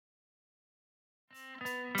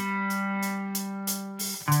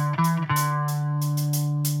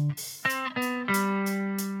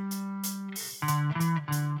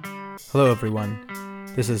Hello, everyone.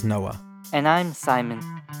 This is Noah, And I'm Simon.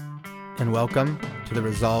 and welcome to the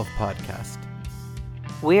Resolve Podcast.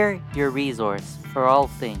 We're your resource for all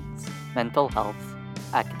things mental health,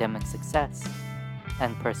 academic success,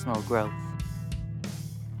 and personal growth.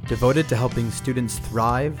 Devoted to helping students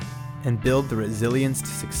thrive and build the resilience to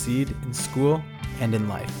succeed in school and in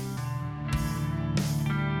life.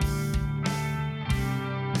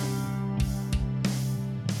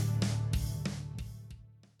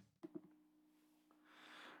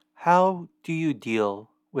 How do you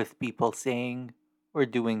deal with people saying or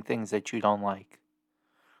doing things that you don't like?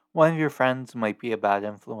 One of your friends might be a bad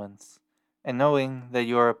influence, and knowing that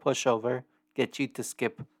you're a pushover gets you to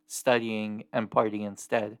skip studying and party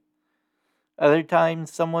instead. Other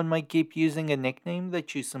times, someone might keep using a nickname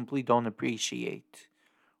that you simply don't appreciate,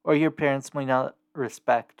 or your parents might not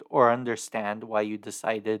respect or understand why you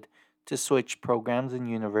decided to switch programs in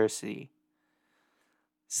university.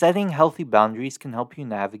 Setting healthy boundaries can help you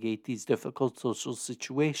navigate these difficult social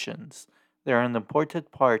situations. They're an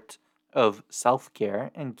important part of self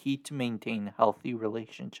care and key to maintain healthy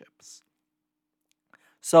relationships.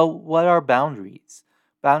 So, what are boundaries?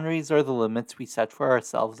 Boundaries are the limits we set for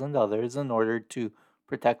ourselves and others in order to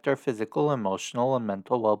protect our physical, emotional, and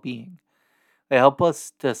mental well being. They help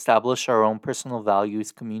us to establish our own personal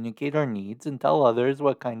values, communicate our needs, and tell others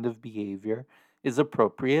what kind of behavior is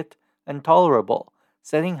appropriate and tolerable.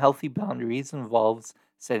 Setting healthy boundaries involves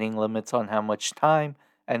setting limits on how much time,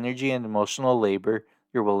 energy, and emotional labor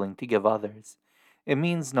you're willing to give others. It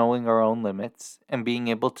means knowing our own limits and being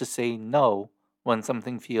able to say no when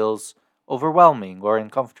something feels overwhelming or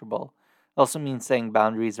uncomfortable. It also means setting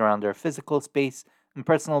boundaries around our physical space and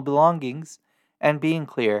personal belongings and being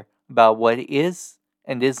clear about what is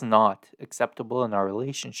and is not acceptable in our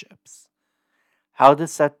relationships. How to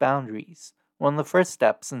set boundaries? One of the first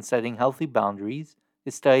steps in setting healthy boundaries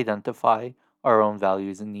is to identify our own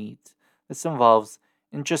values and needs. This involves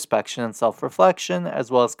introspection and self reflection,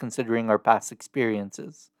 as well as considering our past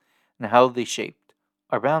experiences and how they shaped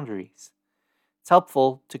our boundaries. It's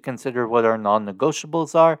helpful to consider what our non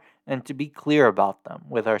negotiables are and to be clear about them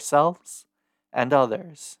with ourselves and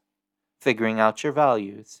others. Figuring out your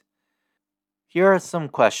values. Here are some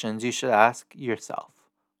questions you should ask yourself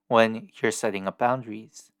when you're setting up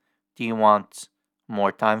boundaries. Do you want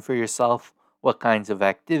more time for yourself? What kinds of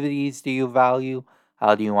activities do you value?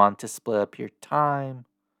 How do you want to split up your time?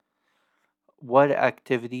 What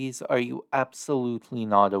activities are you absolutely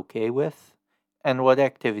not okay with? And what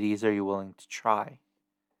activities are you willing to try?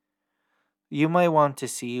 You might want to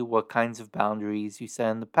see what kinds of boundaries you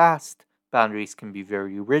set in the past. Boundaries can be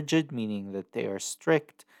very rigid, meaning that they are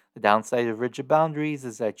strict. The downside of rigid boundaries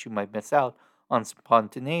is that you might miss out on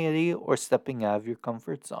spontaneity or stepping out of your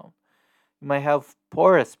comfort zone. You might have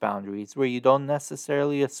porous boundaries where you don't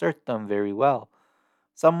necessarily assert them very well.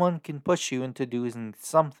 Someone can push you into doing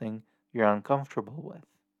something you're uncomfortable with.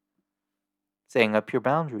 Setting up your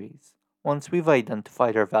boundaries. Once we've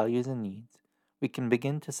identified our values and needs, we can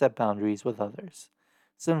begin to set boundaries with others.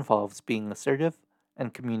 This involves being assertive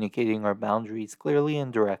and communicating our boundaries clearly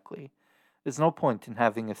and directly. There's no point in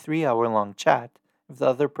having a 3 hour long chat if the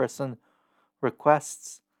other person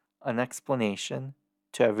requests an explanation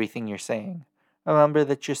to everything you're saying. Remember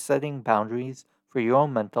that you're setting boundaries for your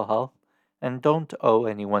own mental health and don't owe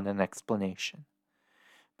anyone an explanation.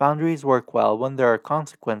 Boundaries work well when there are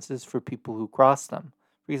consequences for people who cross them.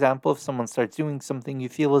 For example, if someone starts doing something you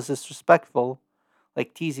feel is disrespectful,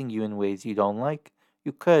 like teasing you in ways you don't like,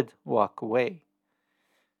 you could walk away.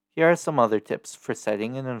 Here are some other tips for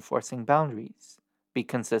setting and enforcing boundaries. Be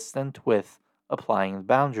consistent with applying the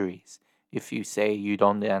boundaries. If you say you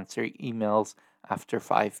don't answer emails after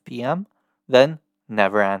 5 p.m., then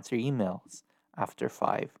never answer emails after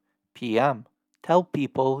 5 p.m. Tell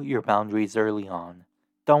people your boundaries early on.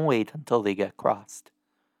 Don't wait until they get crossed.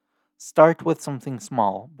 Start with something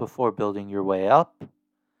small before building your way up.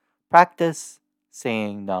 Practice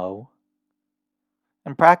saying no.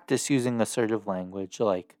 And practice using assertive language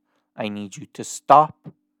like, I need you to stop,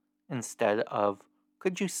 instead of,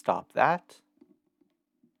 could you stop that?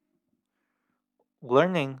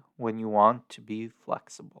 Learning when you want to be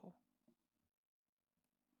flexible.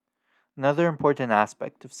 Another important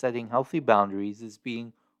aspect of setting healthy boundaries is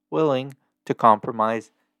being willing to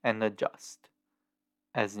compromise and adjust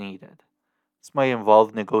as needed. This might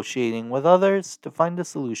involve negotiating with others to find a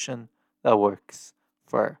solution that works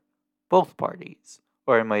for both parties,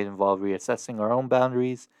 or it might involve reassessing our own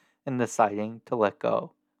boundaries and deciding to let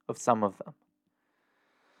go of some of them.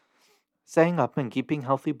 Setting up and keeping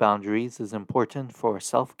healthy boundaries is important for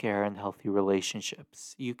self care and healthy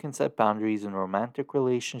relationships. You can set boundaries in romantic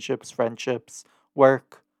relationships, friendships,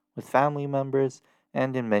 work, with family members,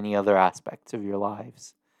 and in many other aspects of your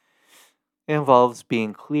lives. It involves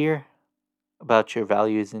being clear about your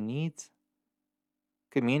values and needs,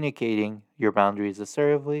 communicating your boundaries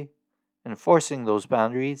assertively, enforcing those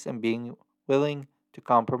boundaries, and being willing to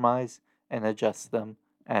compromise and adjust them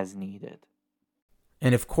as needed.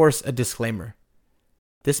 And of course, a disclaimer.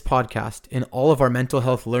 This podcast and all of our mental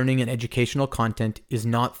health learning and educational content is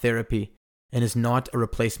not therapy and is not a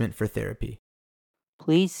replacement for therapy.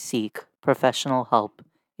 Please seek professional help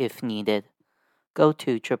if needed. Go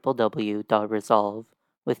to www.resolve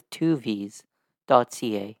with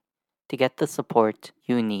 2v's.ca to get the support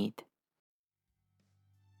you need.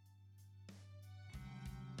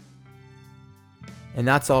 And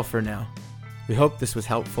that's all for now. We hope this was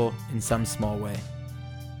helpful in some small way.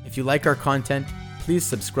 If you like our content, please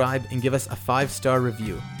subscribe and give us a 5-star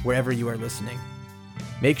review wherever you are listening.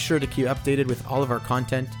 Make sure to keep updated with all of our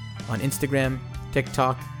content on Instagram,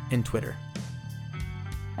 TikTok, and Twitter.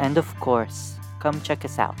 And of course, come check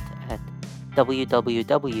us out at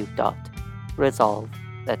www.resolve,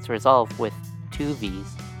 that's resolve with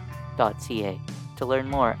 2v's.ca, to learn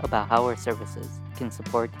more about how our services can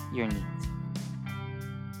support your needs.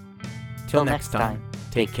 Till next time,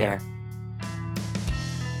 take care.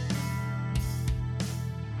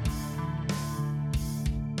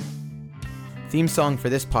 Theme song for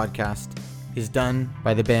this podcast is done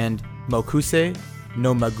by the band Mokuse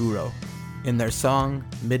no Maguro in their song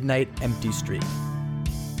Midnight Empty Street.